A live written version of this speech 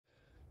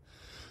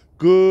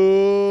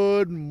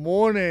Good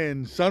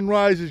morning.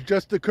 Sunrise is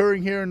just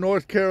occurring here in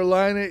North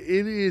Carolina.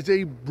 It is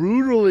a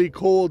brutally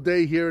cold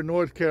day here in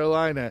North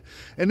Carolina.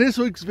 And this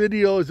week's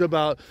video is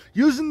about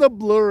using the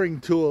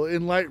blurring tool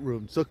in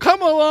Lightroom. So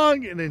come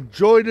along and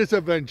enjoy this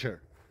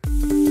adventure.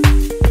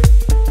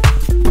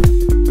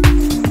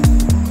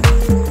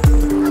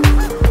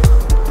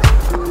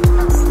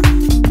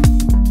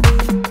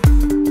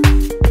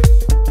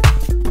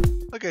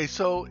 Okay,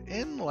 so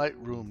in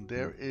Lightroom,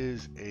 there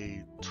is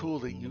a tool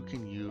that you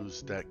can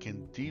use that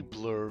can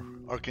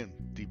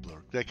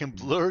that can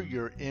blur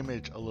your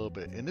image a little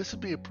bit. And this would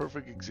be a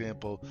perfect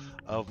example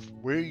of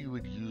where you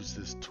would use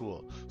this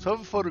tool. So I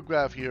have a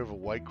photograph here of a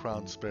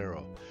white-crowned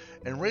sparrow.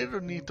 And right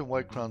underneath the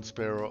white-crowned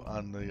sparrow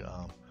on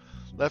the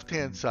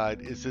left-hand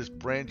side is this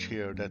branch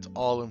here that's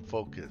all in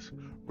focus.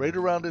 Right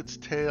around its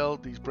tail,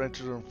 these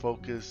branches are in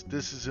focus.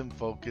 This is in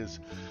focus.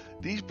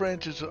 These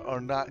branches are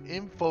not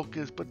in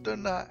focus, but they're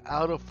not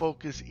out of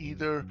focus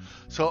either.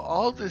 So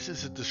all this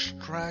is a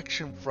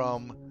distraction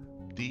from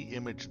the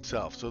image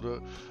itself.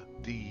 So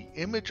the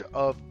image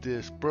of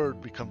this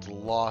bird becomes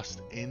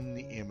lost in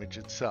the image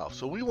itself.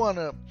 So we want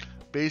to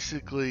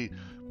basically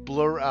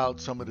blur out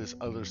some of this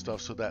other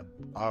stuff so that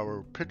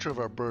our picture of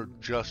our bird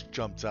just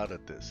jumps out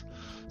at this.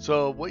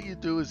 So what you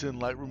do is in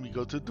Lightroom, you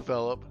go to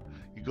Develop,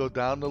 you go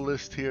down the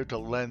list here to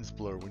Lens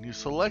Blur. When you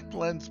select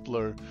Lens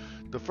Blur,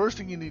 the first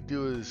thing you need to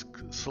do is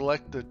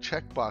select the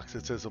checkbox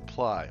that says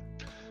Apply.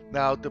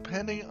 Now,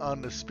 depending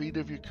on the speed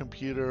of your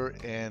computer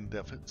and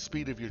the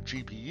speed of your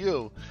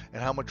GPU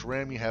and how much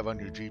RAM you have on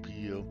your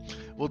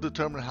GPU will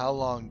determine how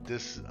long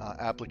this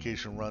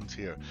application runs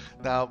here.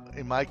 Now,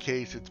 in my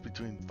case, it's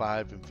between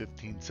 5 and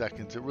 15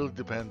 seconds. It really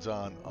depends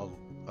on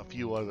a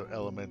few other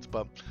elements,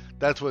 but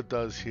that's what it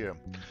does here.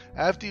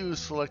 After you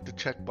select the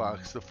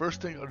checkbox, the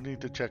first thing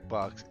underneath the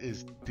checkbox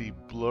is the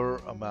blur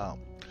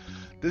amount.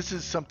 This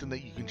is something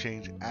that you can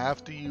change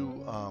after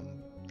you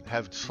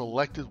have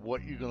selected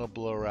what you're going to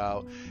blur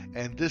out,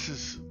 and this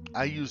is,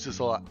 I use this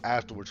a lot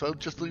afterwards, so I'll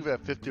just leave it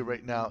at 50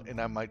 right now, and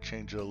I might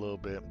change it a little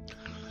bit.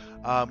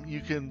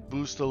 You can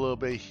boost a little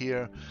bit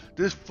here.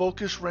 This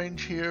focus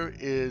range here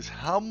is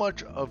how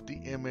much of the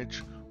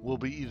image will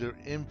be either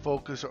in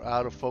focus or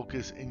out of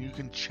focus, and you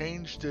can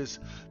change this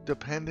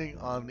depending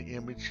on the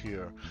image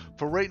here.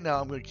 For right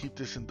now, I'm going to keep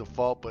this in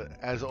default, but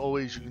as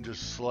always, you can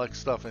just select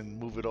stuff and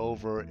move it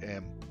over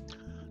and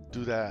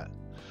do that.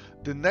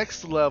 The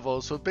next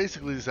level, so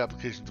basically this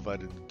application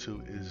divided into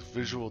two, is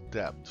visual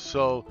depth.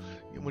 So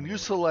when you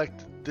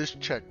select this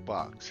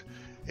checkbox,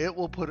 it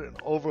will put an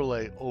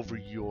overlay over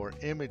your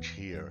image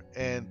here,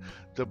 and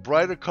the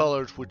brighter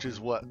colors, which is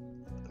what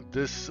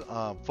this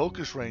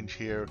focus range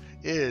here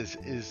is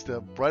the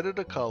brighter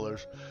the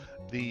colors,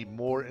 the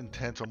more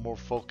intense or more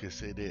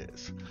focus it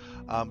is.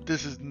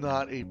 This is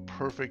not a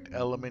perfect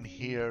element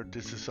here.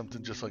 This is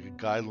something just like a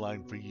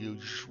guideline for you.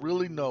 You should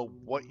really know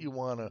what you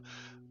want to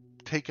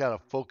take out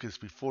of focus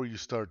before you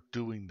start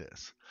doing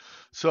this.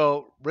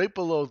 So right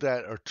below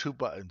that are two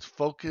buttons,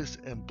 focus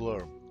and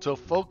blur. So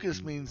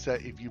focus means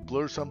that if you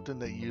blur something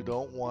that you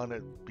don't want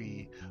to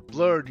be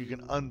blurred, you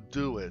can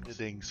undo it.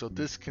 So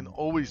this can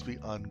always be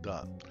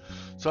undone.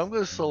 So I'm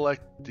going to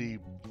select the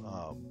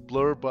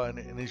blur button,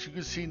 and as you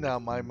can see now,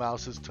 my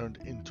mouse is turned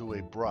into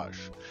a brush,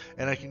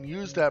 and I can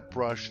use that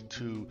brush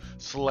to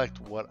select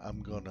what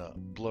I'm going to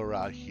blur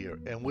out here.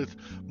 And with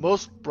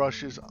most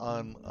brushes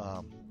on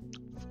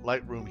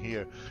Lightroom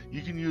here,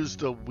 you can use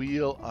the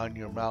wheel on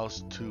your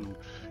mouse to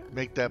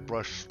make that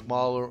brush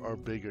smaller or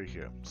bigger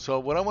here. So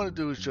what I want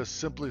to do is just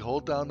simply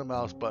hold down the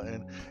mouse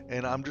button,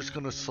 and I'm just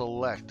going to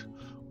select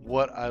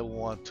what I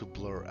want to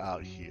blur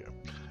out here.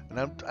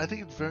 And I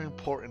think it's very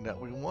important that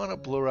we want to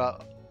blur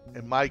out,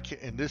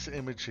 in this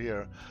image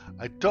here,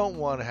 I don't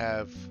want to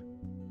have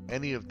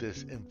any of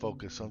this in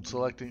focus. So I'm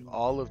selecting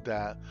all of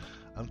that.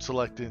 I'm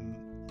selecting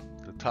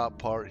the top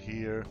part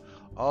here,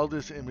 all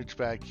this image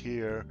back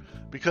here,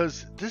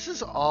 because this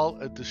is all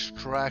a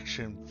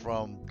distraction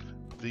from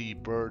the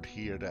bird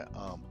here that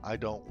I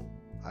don't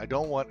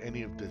want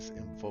any of this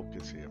in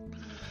focus here.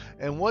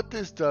 And what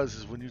this does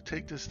is when you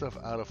take this stuff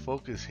out of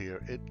focus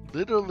here, it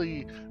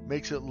literally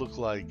makes it look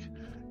like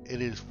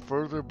it is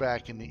further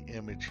back in the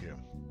image here.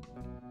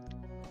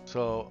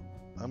 So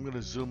I'm going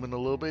to zoom in a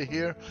little bit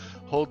here,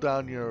 hold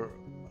down your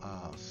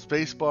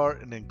space bar,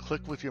 and then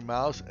click with your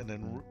mouse, and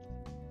then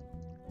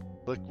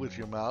click with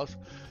your mouse,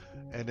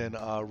 and then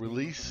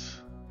release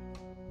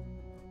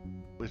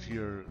with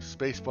your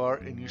space bar,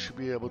 and you should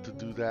be able to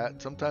do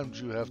that. Sometimes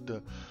you have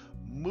to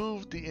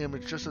move the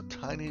image just a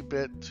tiny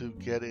bit to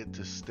get it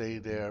to stay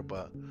there,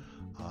 but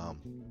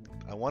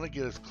I want to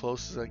get as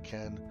close as I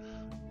can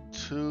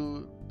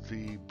to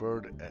the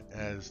bird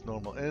as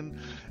normal. And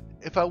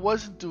if I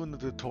wasn't doing the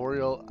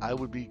tutorial, I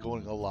would be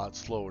going a lot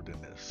slower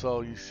than this.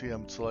 So you see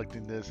I'm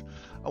selecting this.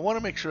 I want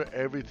to make sure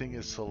everything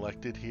is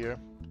selected here.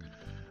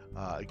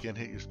 Again,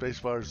 hit your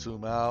spacebar,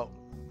 zoom out,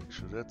 make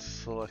sure that's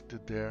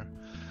selected there.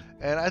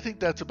 And I think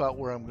that's about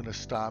where I'm going to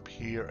stop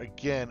here.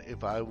 Again,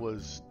 if I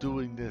was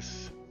doing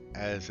this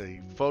as a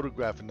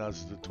photograph and not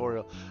as a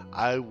tutorial,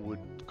 I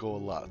would go a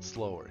lot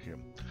slower here.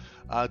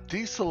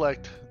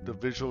 deselect the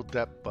visual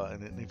depth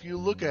button, and if you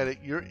look at it,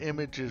 your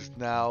image is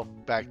now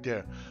back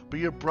there, but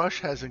your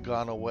brush hasn't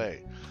gone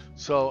away.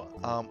 So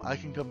I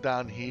can come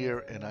down here,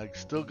 and I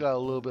still got a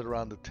little bit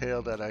around the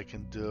tail that I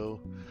can do,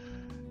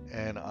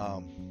 and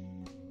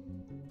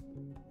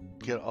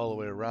get all the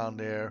way around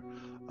there.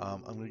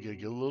 I'm going to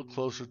get a little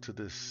closer to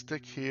this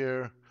stick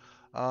here.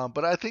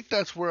 But I think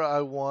that's where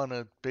I want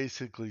to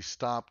basically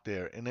stop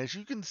there. And as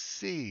you can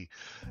see,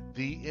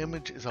 the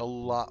image is a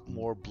lot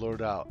more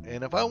blurred out.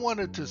 And if I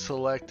wanted to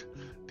select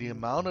the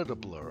amount of the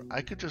blur,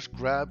 I could just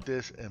grab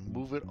this and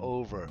move it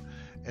over.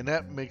 And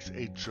that makes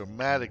a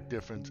dramatic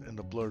difference in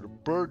the blur. The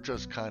bird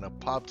just kind of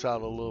pops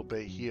out a little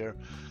bit here.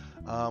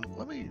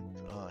 Let me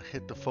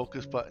hit the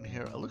focus button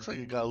here. It looks like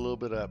it got a little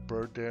bit of that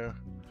bird there.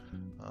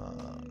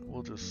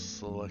 We'll just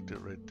select it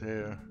right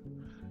there.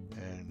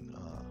 And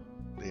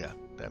yeah,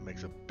 that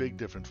makes a big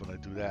difference when I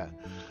do that.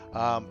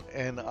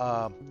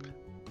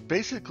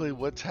 Basically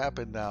what's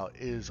happened now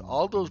is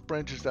all those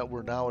branches that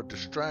were now a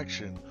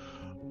distraction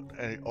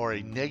or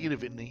a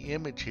negative in the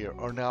image here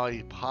are now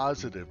a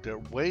positive. They're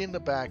way in the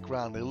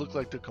background. They look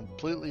like they're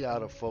completely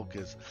out of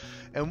focus.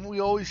 And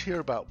we always hear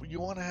about, you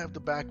want to have the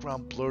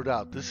background blurred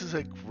out. This is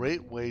a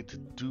great way to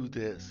do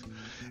this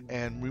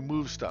and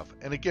remove stuff.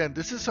 And again,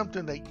 this is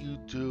something that you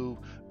do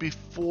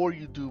before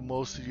you do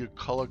most of your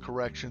color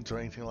corrections or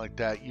anything like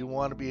that. You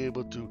want to be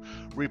able to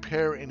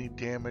repair any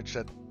damage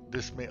that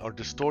this may, or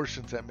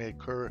distortions that may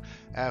occur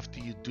after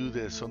you do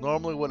this. So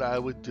normally what I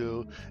would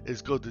do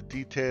is go to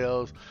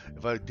details.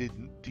 If I did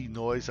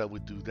denoise, I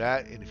would do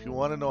that. And if you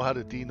want to know how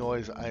to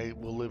denoise, I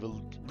will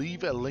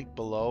leave a link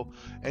below.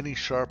 Any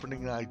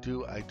sharpening I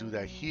do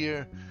that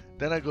here.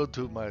 Then I go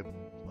to my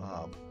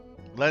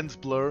lens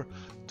blur,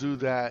 do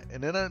that,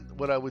 and then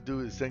what I would do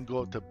is then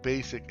go up to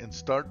basic and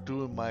start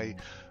doing my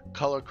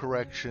color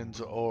corrections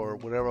or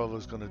whatever I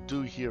was going to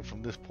do here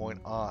from this point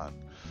on.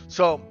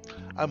 So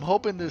I'm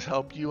hoping this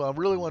helped you. I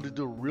really wanted to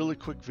do a really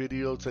quick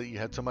video so that you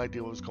had some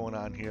idea what was going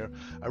on here.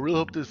 I really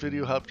hope this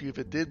video helped you. If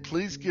it did,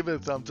 please give it a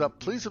thumbs up.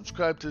 Please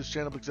subscribe to this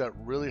channel because that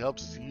really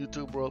helps the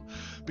YouTube world.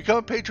 Become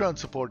a Patreon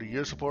supporter.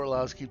 Your support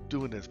allows us to keep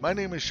doing this. My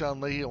name is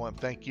Leahy. I want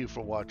to thank you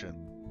for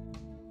watching.